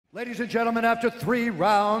Ladies and gentlemen, after 3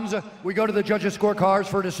 rounds, we go to the judges' scorecards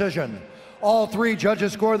for a decision. All 3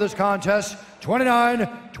 judges score this contest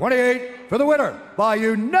 29-28 for the winner by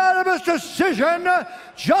unanimous decision,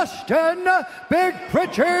 Justin Big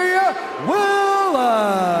Pretty Willis.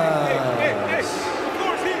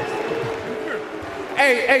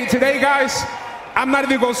 Hey, today, guys, I'm not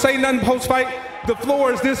even gonna say nothing post-fight. The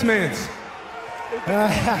floor is this man's.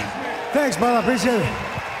 Thanks, brother. Appreciate it.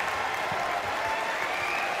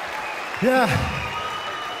 Yeah.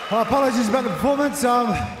 Apologies about the performance.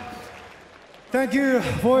 Thank you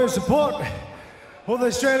for your support. All the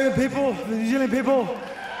Australian people, the New Zealand people,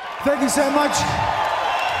 thank you so much.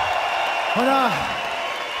 And,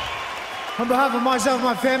 on behalf of myself and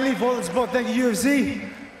my family, for all the support, thank you, UFC.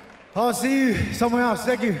 I'll see you somewhere else.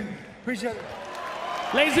 Thank you. Appreciate it.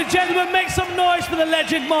 Ladies and gentlemen, make some noise for the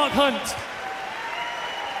legend Mark Hunt.